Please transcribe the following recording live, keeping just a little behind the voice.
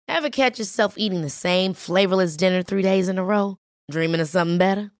Ever catch yourself eating the same flavorless dinner 3 days in a row? Dreaming of something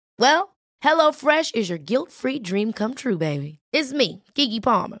better? Well, HelloFresh is your guilt-free dream come true, baby. It's me, Keke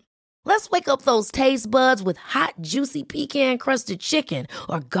Palmer. Let's wake up those taste buds with hot, juicy pecan-crusted chicken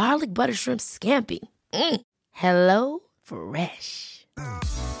or garlic butter shrimp scampi. Hello Fresh.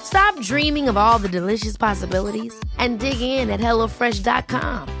 Stop dreaming of all the delicious possibilities and dig in at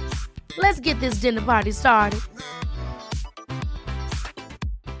HelloFresh.com. Let's get this dinner party started.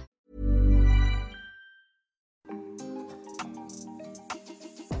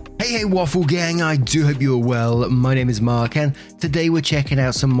 Hey Waffle Gang, I do hope you are well. My name is Mark and today we're checking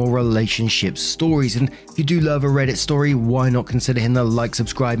out some more relationship stories, and if you do love a Reddit story, why not consider hitting the like,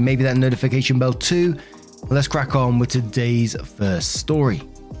 subscribe, maybe that notification bell too. Let's crack on with today's first story.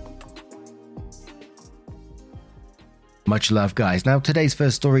 Much love guys. Now today's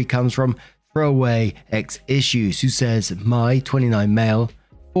first story comes from Throwaway X Issues, who says, my 29 male,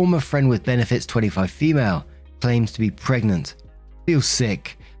 former friend with benefits 25 female, claims to be pregnant, feels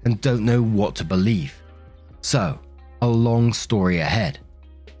sick, and don't know what to believe. So, a long story ahead.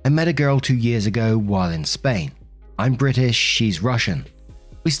 I met a girl 2 years ago while in Spain. I'm British, she's Russian.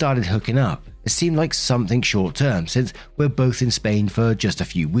 We started hooking up. It seemed like something short term since we're both in Spain for just a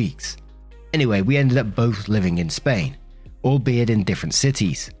few weeks. Anyway, we ended up both living in Spain, albeit in different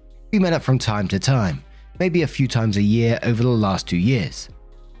cities. We met up from time to time, maybe a few times a year over the last 2 years.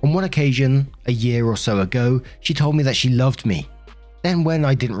 On one occasion, a year or so ago, she told me that she loved me. Then when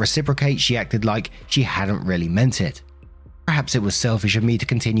I didn't reciprocate, she acted like she hadn't really meant it. Perhaps it was selfish of me to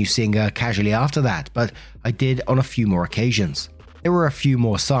continue seeing her casually after that, but I did on a few more occasions. There were a few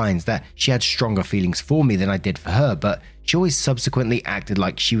more signs that she had stronger feelings for me than I did for her, but she always subsequently acted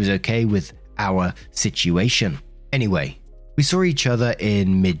like she was okay with our situation. Anyway, we saw each other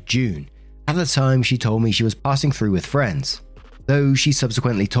in mid-June. At the time, she told me she was passing through with friends, though she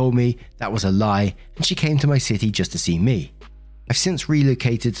subsequently told me that was a lie and she came to my city just to see me. I've since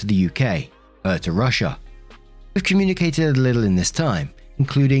relocated to the UK, her to Russia. We've communicated a little in this time,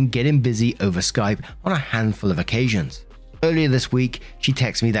 including getting busy over Skype on a handful of occasions. Earlier this week, she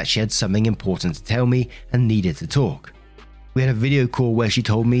texted me that she had something important to tell me and needed to talk. We had a video call where she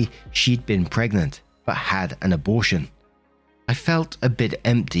told me she'd been pregnant, but had an abortion. I felt a bit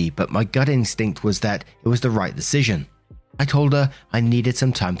empty, but my gut instinct was that it was the right decision. I told her I needed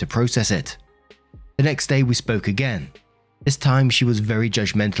some time to process it. The next day we spoke again. This time she was very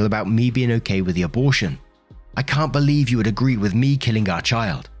judgmental about me being okay with the abortion. I can't believe you would agree with me killing our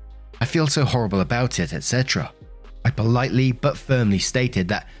child. I feel so horrible about it, etc. I politely but firmly stated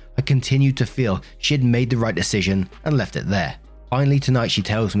that I continued to feel she had made the right decision and left it there. Finally tonight she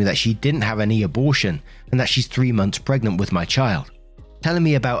tells me that she didn't have any abortion and that she's 3 months pregnant with my child. Telling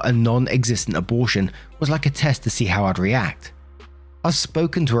me about a non-existent abortion was like a test to see how I'd react. I've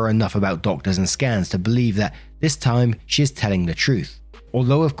spoken to her enough about doctors and scans to believe that this time she is telling the truth.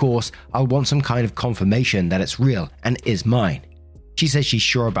 Although of course I'll want some kind of confirmation that it's real and is mine. She says she's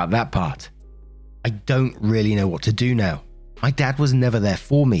sure about that part. I don't really know what to do now. My dad was never there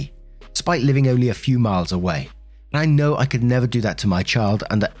for me, despite living only a few miles away. And I know I could never do that to my child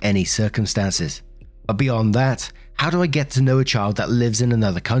under any circumstances. But beyond that, how do I get to know a child that lives in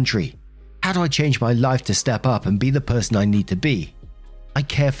another country? How do I change my life to step up and be the person I need to be? I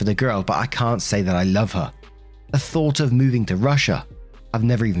care for the girl, but I can't say that I love her. The thought of moving to Russia, I've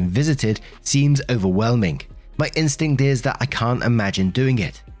never even visited, seems overwhelming. My instinct is that I can't imagine doing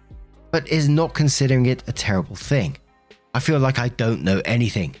it. But is not considering it a terrible thing? I feel like I don't know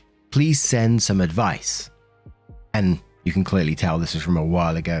anything. Please send some advice. And you can clearly tell this is from a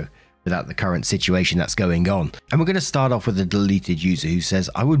while ago, without the current situation that's going on. And we're going to start off with a deleted user who says,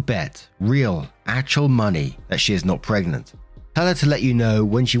 I would bet real, actual money that she is not pregnant. Tell her to let you know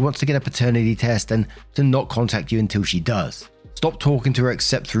when she wants to get a paternity test and to not contact you until she does. Stop talking to her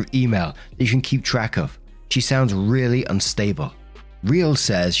except through email that you can keep track of. She sounds really unstable. Real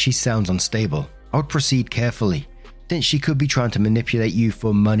says she sounds unstable. I would proceed carefully, since she could be trying to manipulate you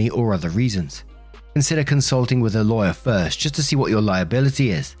for money or other reasons. Consider consulting with a lawyer first just to see what your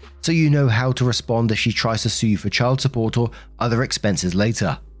liability is, so you know how to respond if she tries to sue you for child support or other expenses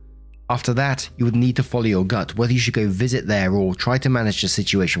later. After that, you would need to follow your gut whether you should go visit there or try to manage the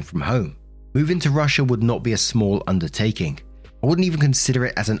situation from home. Moving to Russia would not be a small undertaking. I wouldn't even consider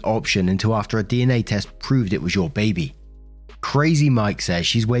it as an option until after a DNA test proved it was your baby. Crazy Mike says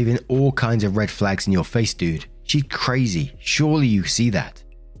she's waving all kinds of red flags in your face, dude. She's crazy. Surely you see that.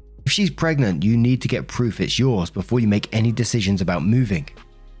 If she's pregnant, you need to get proof it's yours before you make any decisions about moving.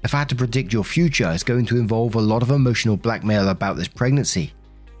 If I had to predict your future, it's going to involve a lot of emotional blackmail about this pregnancy.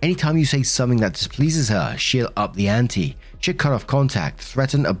 Anytime you say something that displeases her, she'll up the ante. She'll cut off contact,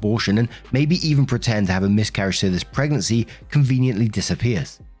 threaten abortion, and maybe even pretend to have a miscarriage so this pregnancy conveniently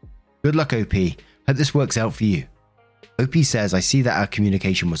disappears. Good luck, OP. Hope this works out for you. OP says, I see that our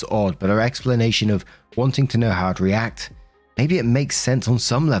communication was odd, but our explanation of wanting to know how I'd react, maybe it makes sense on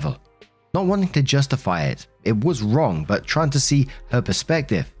some level. Not wanting to justify it, it was wrong, but trying to see her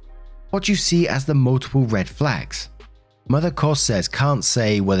perspective. What do you see as the multiple red flags? Mother Cos says can't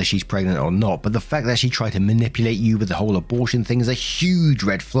say whether she's pregnant or not, but the fact that she tried to manipulate you with the whole abortion thing is a huge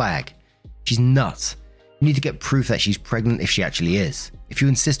red flag. She's nuts. You need to get proof that she's pregnant if she actually is. If you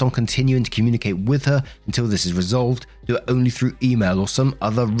insist on continuing to communicate with her until this is resolved, do it only through email or some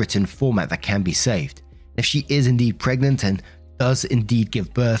other written format that can be saved. If she is indeed pregnant and does indeed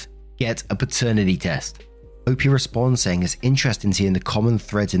give birth, get a paternity test. OP responds saying it's interesting seeing the common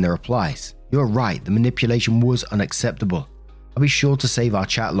threads in the replies. You're right, the manipulation was unacceptable. I'll be sure to save our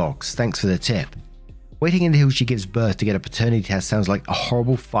chat logs, thanks for the tip. Waiting until she gives birth to get a paternity test sounds like a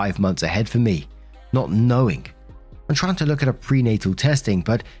horrible 5 months ahead for me, not knowing. I'm trying to look at a prenatal testing,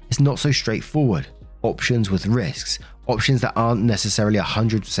 but it's not so straightforward. Options with risks, options that aren't necessarily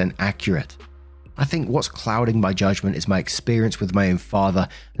 100% accurate. I think what's clouding my judgment is my experience with my own father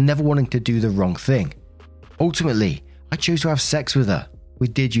and never wanting to do the wrong thing. Ultimately, I chose to have sex with her. We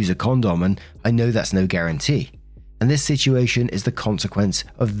did use a condom, and I know that's no guarantee. And this situation is the consequence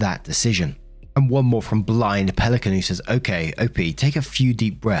of that decision. And one more from Blind Pelican who says, okay, OP, take a few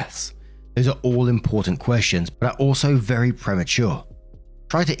deep breaths. Those are all important questions, but are also very premature.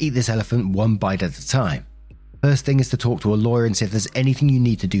 Try to eat this elephant one bite at a time. First thing is to talk to a lawyer and see if there's anything you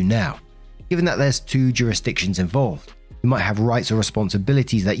need to do now. Given that there's 2 jurisdictions involved, you might have rights or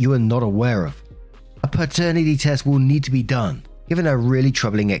responsibilities that you are not aware of. A paternity test will need to be done, given a really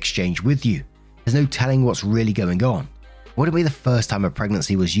troubling exchange with you. There's no telling what's really going on. Wouldn't be the first time a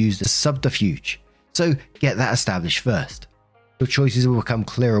pregnancy was used as subterfuge, so get that established first. Your choices will become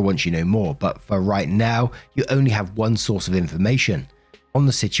clearer once you know more, but for right now, you only have one source of information on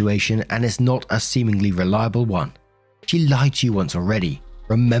the situation, and it's not a seemingly reliable one. She lied to you once already,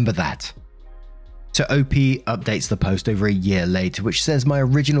 remember that. So OP updates the post over a year later, which says my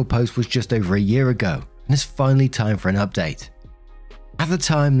original post was just over a year ago, and it's finally time for an update. At the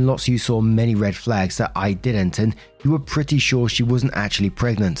time, lots of you saw many red flags that I didn't, and you were pretty sure she wasn't actually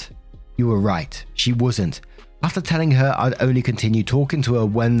pregnant. You were right, she wasn't. After telling her I'd only continue talking to her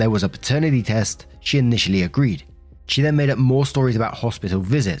when there was a paternity test, she initially agreed. She then made up more stories about hospital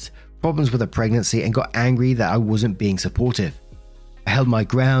visits, problems with her pregnancy, and got angry that I wasn't being supportive. I held my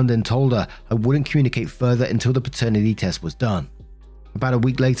ground and told her I wouldn't communicate further until the paternity test was done. About a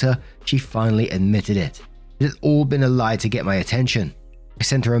week later, she finally admitted it. It had all been a lie to get my attention. I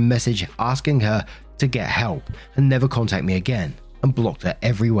sent her a message asking her to get help and never contact me again, and blocked her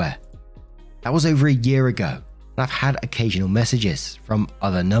everywhere. That was over a year ago, and I've had occasional messages from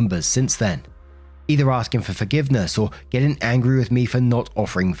other numbers since then, either asking for forgiveness or getting angry with me for not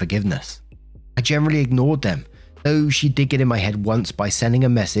offering forgiveness. I generally ignored them, though she did get in my head once by sending a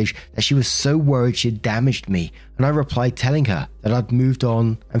message that she was so worried she had damaged me, and I replied telling her that I'd moved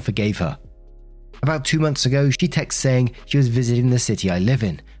on and forgave her. About 2 months ago, she texted saying she was visiting the city I live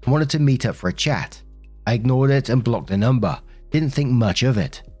in and wanted to meet up for a chat. I ignored it and blocked the number, didn't think much of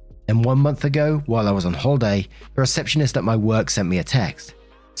it. Then 1 month ago, while I was on holiday, the receptionist at my work sent me a text.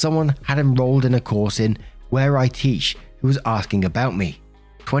 Someone had enrolled in a course in where I teach who was asking about me.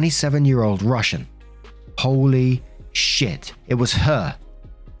 27-year-old Russian. Holy shit, it was her.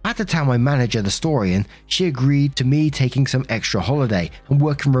 I had to tell my manager the story, and she agreed to me taking some extra holiday and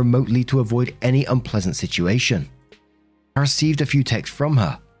working remotely to avoid any unpleasant situation. I received a few texts from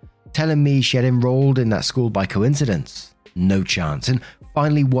her, telling me she had enrolled in that school by coincidence. No chance, and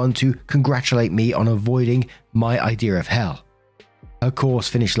finally one to congratulate me on avoiding my idea of hell. Her course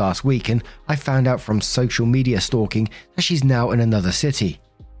finished last week, and I found out from social media stalking that she's now in another city.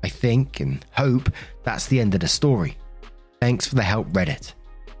 I think and hope that's the end of the story. Thanks for the help, Reddit.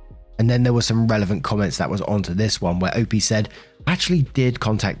 And then there were some relevant comments that was onto this one where OP said, I actually did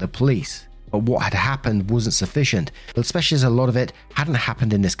contact the police, but what had happened wasn't sufficient, especially as a lot of it hadn't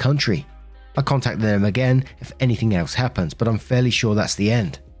happened in this country. I contacted them again if anything else happens, but I'm fairly sure that's the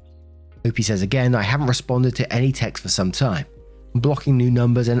end. OP says again, I haven't responded to any text for some time. I'm blocking new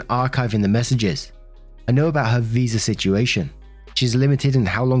numbers and archiving the messages. I know about her visa situation. She's limited in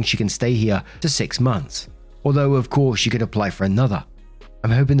how long she can stay here to 6 months, although of course she could apply for another. I'm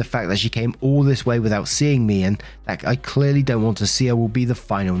hoping the fact that she came all this way without seeing me and that I clearly don't want to see her will be the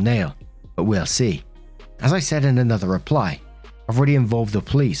final nail, but we'll see. As I said in another reply, I've already involved the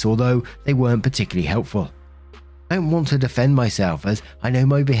police, although they weren't particularly helpful. I don't want to defend myself as I know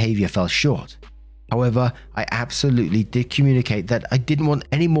my behaviour fell short. However, I absolutely did communicate that I didn't want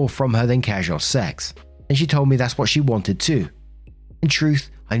any more from her than casual sex, and she told me that's what she wanted too. In truth,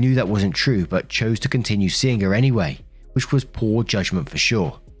 I knew that wasn't true but chose to continue seeing her anyway, which was poor judgment for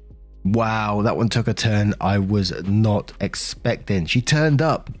sure. Wow, that one took a turn I was not expecting. She turned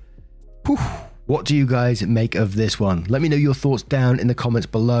up. Whew. What do you guys make of this one? Let me know your thoughts down in the comments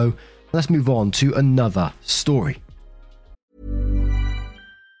below. Let's move on to another story.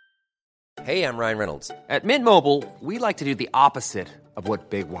 Hey, I'm Ryan Reynolds. At Mint Mobile, we like to do the opposite of what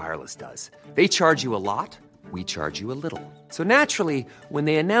Big Wireless does. They charge you a lot, we charge you a little. So naturally, when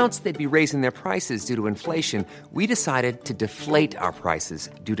they announced they'd be raising their prices due to inflation, we decided to deflate our prices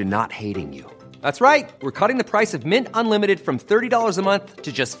due to not hating you. That's right. We're cutting the price of Mint Unlimited from $30 a month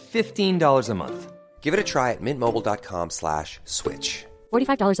to just $15 a month. Give it a try at mintmobile.com/switch.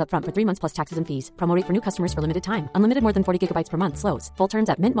 $45 up front for 3 months plus taxes and fees. Promo rate for new customers for limited time. Unlimited more than 40 gigabytes per month. Slows full terms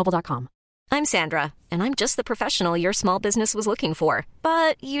at mintmobile.com. I'm Sandra, and I'm just the professional your small business was looking for.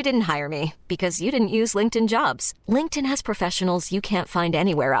 But you didn't hire me because you didn't use LinkedIn Jobs. LinkedIn has professionals you can't find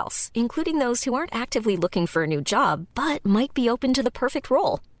anywhere else, including those who aren't actively looking for a new job, but might be open to the perfect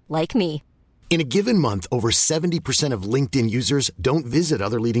role, like me. In a given month, over 70% of LinkedIn users don't visit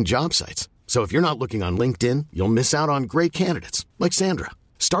other leading job sites. So if you're not looking on LinkedIn, you'll miss out on great candidates like Sandra.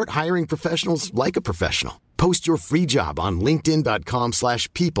 Start hiring professionals like a professional. Post your free job on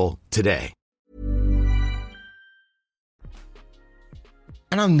linkedin.com/people today.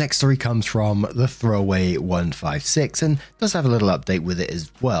 And our next story comes from the Throwaway 156 and does have a little update with it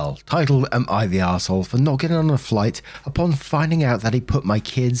as well, titled Am I the Arsehole for not getting on a flight upon finding out that he put my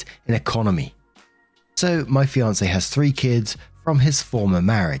kids in economy? So my fiance has 3 kids from his former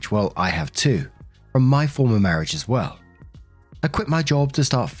marriage. Well, I have 2 from my former marriage as well. I quit my job to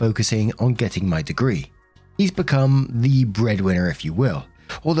start focusing on getting my degree. He's become the breadwinner, if you will,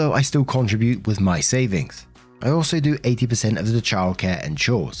 although I still contribute with my savings. I also do 80% of the childcare and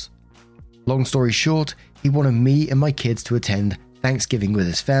chores. Long story short, he wanted me and my kids to attend Thanksgiving with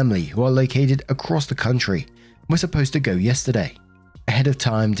his family, who are located across the country. We're supposed to go yesterday, ahead of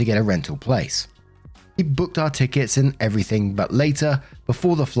time to get a rental place. He booked our tickets and everything, but later,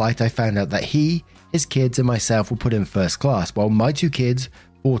 before the flight, I found out that he, his kids and myself were put in first class, while my 2 kids,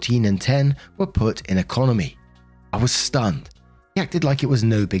 14 and 10, were put in economy. I was stunned. He acted like it was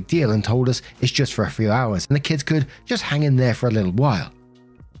no big deal and told us it's just for a few hours and the kids could just hang in there for a little while.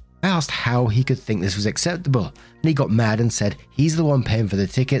 I asked how he could think this was acceptable, and he got mad and said he's the one paying for the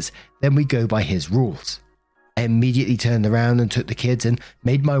tickets, then we go by his rules. I immediately turned around and took the kids and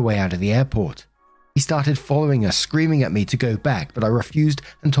made my way out of the airport. He started following us, screaming at me to go back, but I refused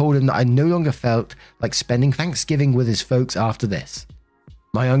and told him that I no longer felt like spending Thanksgiving with his folks after this.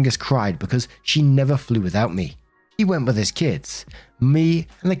 My youngest cried because she never flew without me. He went with his kids. Me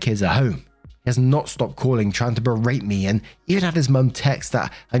and the kids are home. He has not stopped calling, trying to berate me, and even had his mum text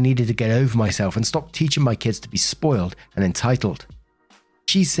that I needed to get over myself and stop teaching my kids to be spoiled and entitled.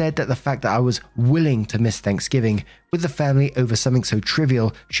 She said that the fact that I was willing to miss Thanksgiving with the family over something so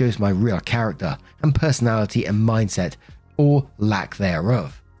trivial shows my real character and personality and mindset, or lack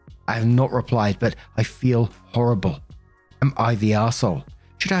thereof. I have not replied, but I feel horrible. Am I the arsehole?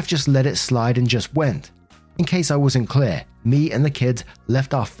 Should I have just let it slide and just went? In case I wasn't clear, me and the kids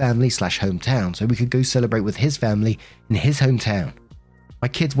left our family/hometown so we could go celebrate with his family in his hometown. My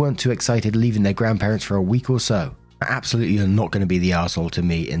kids weren't too excited leaving their grandparents for a week or so. I absolutely are not going to be the arsehole to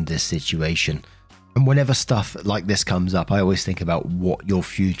me in this situation. And whenever stuff like this comes up, I always think about what your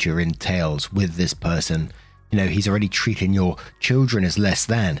future entails with this person. You know, he's already treating your children as less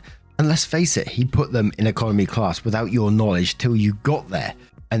than. And let's face it, he put them in economy class without your knowledge till you got there.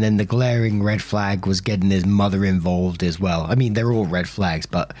 And then the glaring red flag was getting his mother involved as well. I mean, they're all red flags,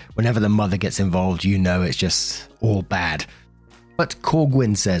 but whenever the mother gets involved, you know it's just all bad. But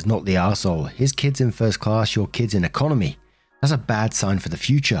Corgwin says, not the arsehole. His kid's in first class, your kid's in economy. That's a bad sign for the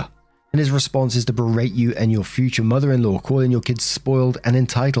future. And his response is to berate you and your future mother-in-law, calling your kids spoiled and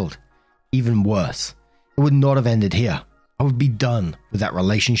entitled. Even worse, it would not have ended here. I would be done with that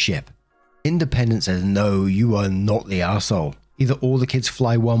relationship. Independent says, no, you are not the arsehole. Either all the kids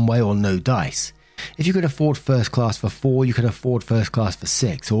fly one way or no dice. If you can afford first class for 4, you can afford first class for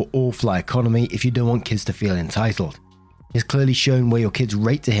 6, or all fly economy if you don't want kids to feel entitled. He's clearly shown where your kids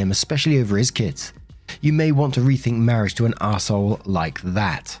rate to him, especially over his kids. You may want to rethink marriage to an arsehole like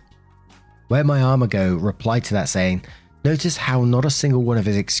that. Where My Armor Go replied to that saying, notice how not a single one of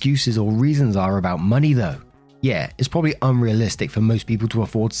his excuses or reasons are about money though. Yeah, it's probably unrealistic for most people to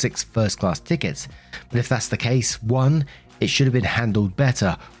afford 6 first class tickets, but if that's the case, 1, it should have been handled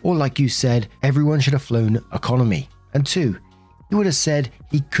better, or like you said, everyone should have flown economy. And 2, he would have said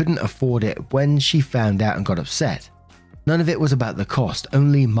he couldn't afford it when she found out and got upset. None of it was about the cost,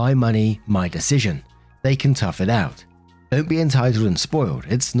 only my money, my decision. They can tough it out. Don't be entitled and spoiled,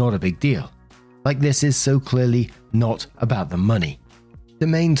 it's not a big deal. Like this is so clearly not about the money.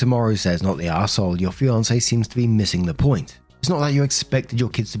 Domain Tomorrow says, not the arsehole, your fiance seems to be missing the point. It's not that you expected your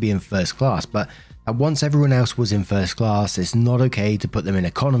kids to be in first class, but that once everyone else was in first class, it's not okay to put them in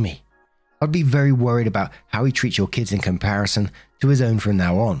economy. I'd be very worried about how he treats your kids in comparison to his own from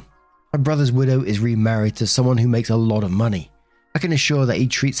now on. My brother's widow is remarried to someone who makes a lot of money. I can assure that he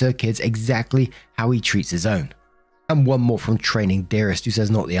treats her kids exactly how he treats his own. And one more from Training Dearest, who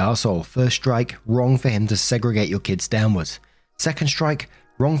says, not the arsehole. First strike, wrong for him to segregate your kids downwards. Second strike,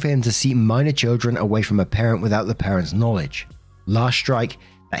 wrong for him to see minor children away from a parent without the parent's knowledge. Last strike,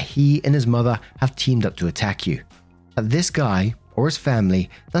 that he and his mother have teamed up to attack you. That this guy, or his family,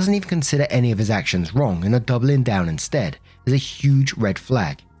 doesn't even consider any of his actions wrong and are doubling down instead is a huge red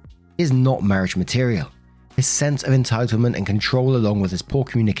flag. He is not marriage material. His sense of entitlement and control, along with his poor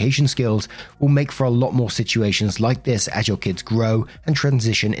communication skills, will make for a lot more situations like this as your kids grow and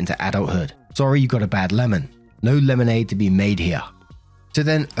transition into adulthood. Sorry you got a bad lemon. No lemonade to be made here. So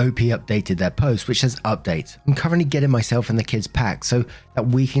then OP updated their post, which says, update. I'm currently getting myself and the kids packed so that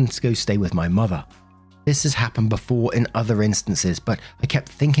we can go stay with my mother. This has happened before in other instances, but I kept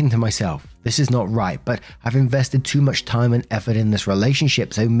thinking to myself, this is not right, but I've invested too much time and effort in this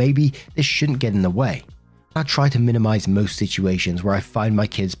relationship, so maybe this shouldn't get in the way. I try to minimize most situations where I find my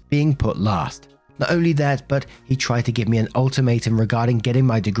kids being put last. Not only that, but he tried to give me an ultimatum regarding getting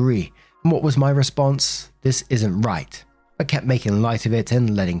my degree. And what was my response? This isn't right. I kept making light of it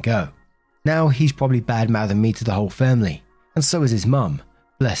and letting go. Now he's probably bad-mouthing me to the whole family. And so is his mum.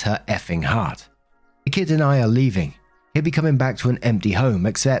 Bless her effing heart. The kids and I are leaving. He'll be coming back to an empty home,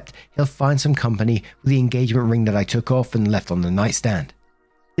 except he'll find some company with the engagement ring that I took off and left on the nightstand.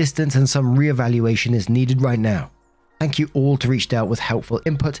 Distance and some reevaluation is needed right now. Thank you all to reached out with helpful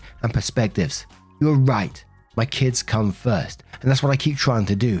input and perspectives. You are right. My kids come first, and that's what I keep trying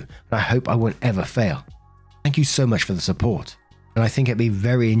to do, and I hope I won't ever fail. Thank you so much for the support. And I think it'd be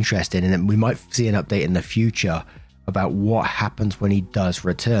very interesting, and we might see an update in the future about what happens when he does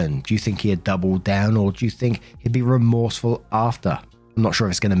return. Do you think he'd double down, or do you think he'd be remorseful after? I'm not sure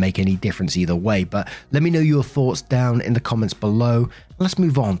if it's going to make any difference either way, but let me know your thoughts down in the comments below. Let's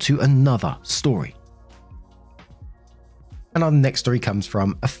move on to another story. And our next story comes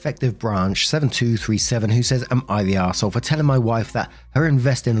from Effective Branch 7237, who says, am I the arsehole for telling my wife that her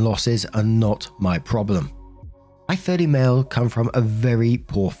investing losses are not my problem? I, 30 male, come from a very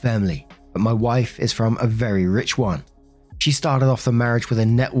poor family, but my wife is from a very rich one. She started off the marriage with a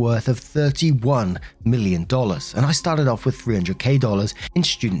net worth of $31 million, and I started off with $300K in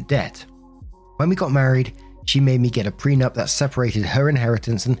student debt. When we got married, she made me get a prenup that separated her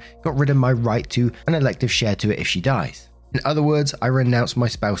inheritance and got rid of my right to an elective share to it if she dies. In other words, I renounced my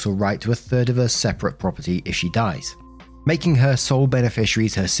spousal right to a third of her separate property if she dies, making her sole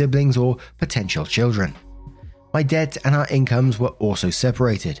beneficiaries her siblings or potential children. My debt and our incomes were also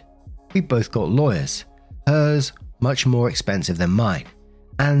separated. We both got lawyers, hers much more expensive than mine,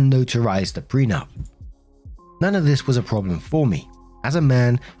 and notarized the prenup. None of this was a problem for me. As a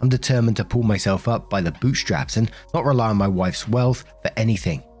man, I'm determined to pull myself up by the bootstraps and not rely on my wife's wealth for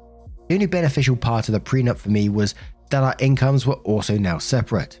anything. The only beneficial part of the prenup for me was that our incomes were also now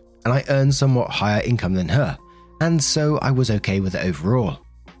separate, and I earned somewhat higher income than her, and so I was okay with it overall.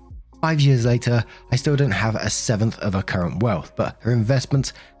 5 years later, I still don't have a seventh of her current wealth, but her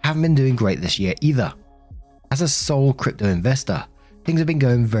investments haven't been doing great this year either. As a sole crypto investor, things have been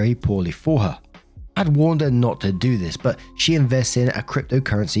going very poorly for her. I'd warned her not to do this, but she invests in a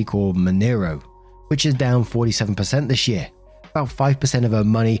cryptocurrency called Monero, which is down 47% this year. About 5% of her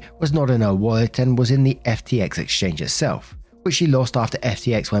money was not in her wallet and was in the FTX exchange itself, which she lost after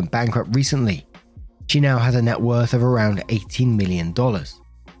FTX went bankrupt recently. She now has a net worth of around $18 million.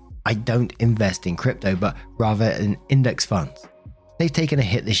 I don't invest in crypto, but rather in index funds. They've taken a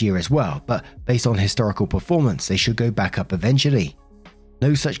hit this year as well, but based on historical performance, they should go back up eventually.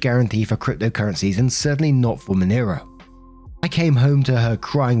 No such guarantee for cryptocurrencies, and certainly not for Monero. I came home to her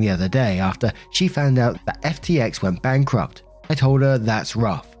crying the other day after she found out that FTX went bankrupt. I told her that's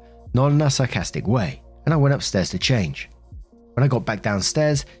rough, not in a sarcastic way, and I went upstairs to change. When I got back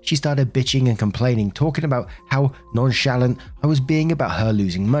downstairs, she started bitching and complaining, talking about how nonchalant I was being about her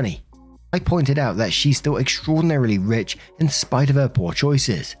losing money. I pointed out that she's still extraordinarily rich in spite of her poor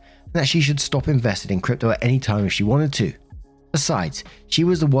choices, and that she should stop investing in crypto at any time if she wanted to. Besides, she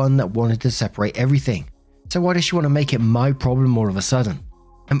was the one that wanted to separate everything, So why does she want to make it my problem all of a sudden?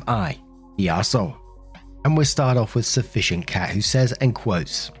 Am I the arsehole? And we'll start off with Sufficient Cat, who says, and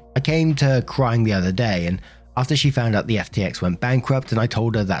quotes, I came to her crying the other day, and after she found out the FTX went bankrupt, and I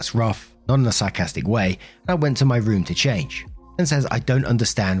told her that's rough, not in a sarcastic way, and I went to my room to change. And says, I don't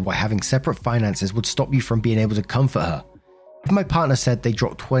understand why having separate finances would stop you from being able to comfort her. If my partner said they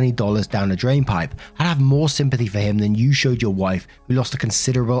dropped $20 down a drain pipe, I'd have more sympathy for him than you showed your wife, who lost a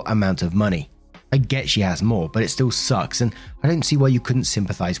considerable amount of money. I get she has more, but it still sucks, and I don't see why you couldn't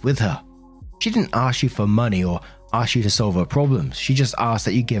sympathize with her. She didn't ask you for money or ask you to solve her problems. She just asked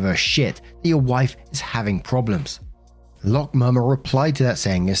that you give her shit that your wife is having problems. Lock Mama replied to that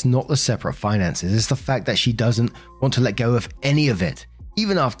saying it's not the separate finances, it's the fact that she doesn't want to let go of any of it,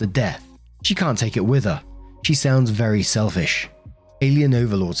 even after death. She can't take it with her. She sounds very selfish. Alien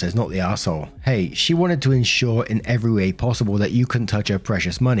Overlord says, not the arsehole. Hey, she wanted to ensure in every way possible that you couldn't touch her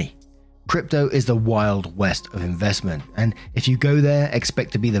precious money. Crypto is the wild west of investment, and if you go there,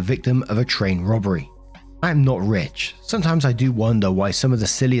 expect to be the victim of a train robbery. I am not rich. Sometimes I do wonder why some of the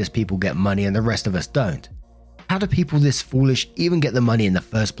silliest people get money and the rest of us don't. How do people this foolish even get the money in the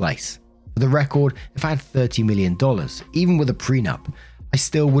first place? For the record, if I had $30 million, even with a prenup, I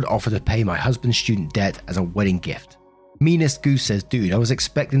still would offer to pay my husband's student debt as a wedding gift. Meanest Goose says, dude, I was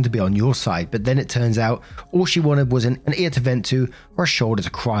expecting to be on your side, but then it turns out all she wanted was an ear to vent to or a shoulder to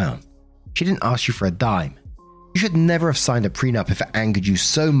cry on. She didn't ask you for a dime. You should never have signed a prenup if it angered you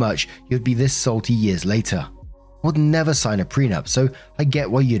so much you'd be this salty years later. I would never sign a prenup, so I get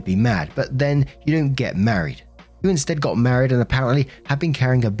why you'd be mad, but then you don't get married. You instead got married and apparently have been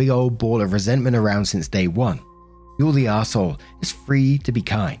carrying a big old ball of resentment around since day one. You're the arsehole. It's free to be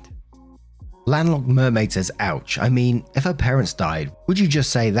kind. Landlocked Mermaid says, ouch. I mean, if her parents died, would you just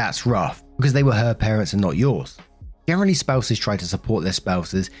say that's rough because they were her parents and not yours? Generally, spouses try to support their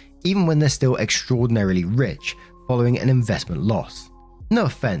spouses even when they're still extraordinarily rich following an investment loss. No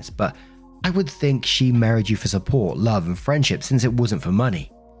offense, but I would think she married you for support, love, and friendship since it wasn't for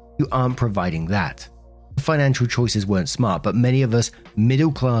money. You aren't providing that. The financial choices weren't smart, but many of us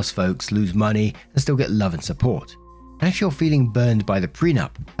middle-class folks lose money and still get love and support. And if you're feeling burned by the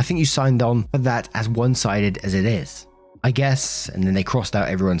prenup, I think you signed on for that as one-sided as it is. I guess, and then they crossed out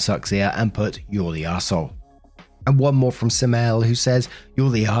everyone sucks here and put you're the arsehole. And one more from Samel who says, you're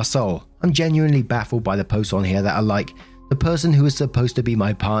the arsehole. I'm genuinely baffled by the posts on here that are like, the person who was supposed to be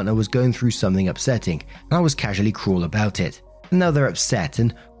my partner was going through something upsetting, and I was casually cruel about it. And now they're upset,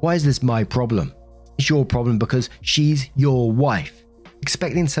 and why is this my problem? It's your problem because she's your wife,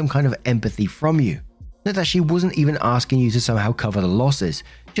 expecting some kind of empathy from you. Note that she wasn't even asking you to somehow cover the losses,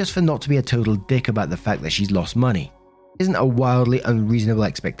 just for not to be a total dick about the fact that she's lost money. Isn't a wildly unreasonable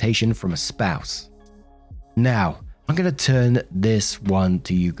expectation from a spouse. Now, I'm going to turn this one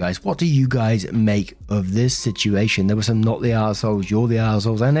to you guys. What do you guys make of this situation? There were some not the arseholes, you're the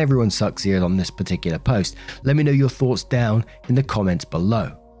arseholes, and everyone sucks here on this particular post. Let me know your thoughts down in the comments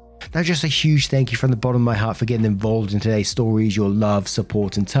below. Now, just a huge thank you from the bottom of my heart for getting involved in today's stories. Your love,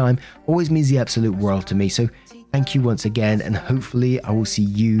 support, and time always means the absolute world to me. So thank you once again, and hopefully I will see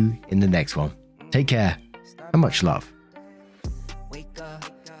you in the next one. Take care, and much love.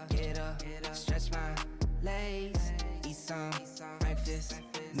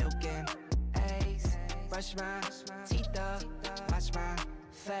 Brush my teeth up, wash my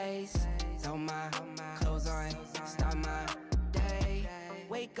face, throw my clothes on, start my day.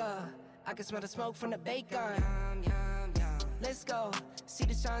 Wake up, I can smell the smoke from the bacon. Let's go, see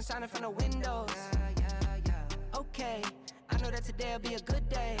the sun shining from the windows. Okay, I know that today'll be a good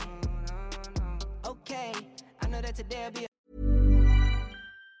day. Okay, I know that today'll be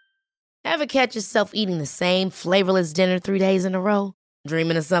Ever catch yourself eating the same flavorless dinner 3 days in a row?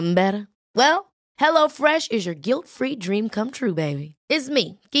 Dreaming of something better? Well, HelloFresh is your guilt-free dream come true, baby. It's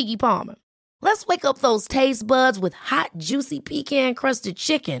me, Keke Palmer. Let's wake up those taste buds with hot, juicy pecan-crusted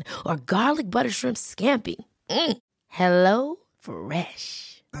chicken or garlic butter shrimp scampi. Hello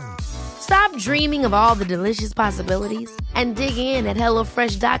Fresh. Stop dreaming of all the delicious possibilities and dig in at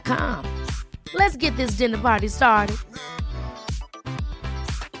HelloFresh.com. Let's get this dinner party started.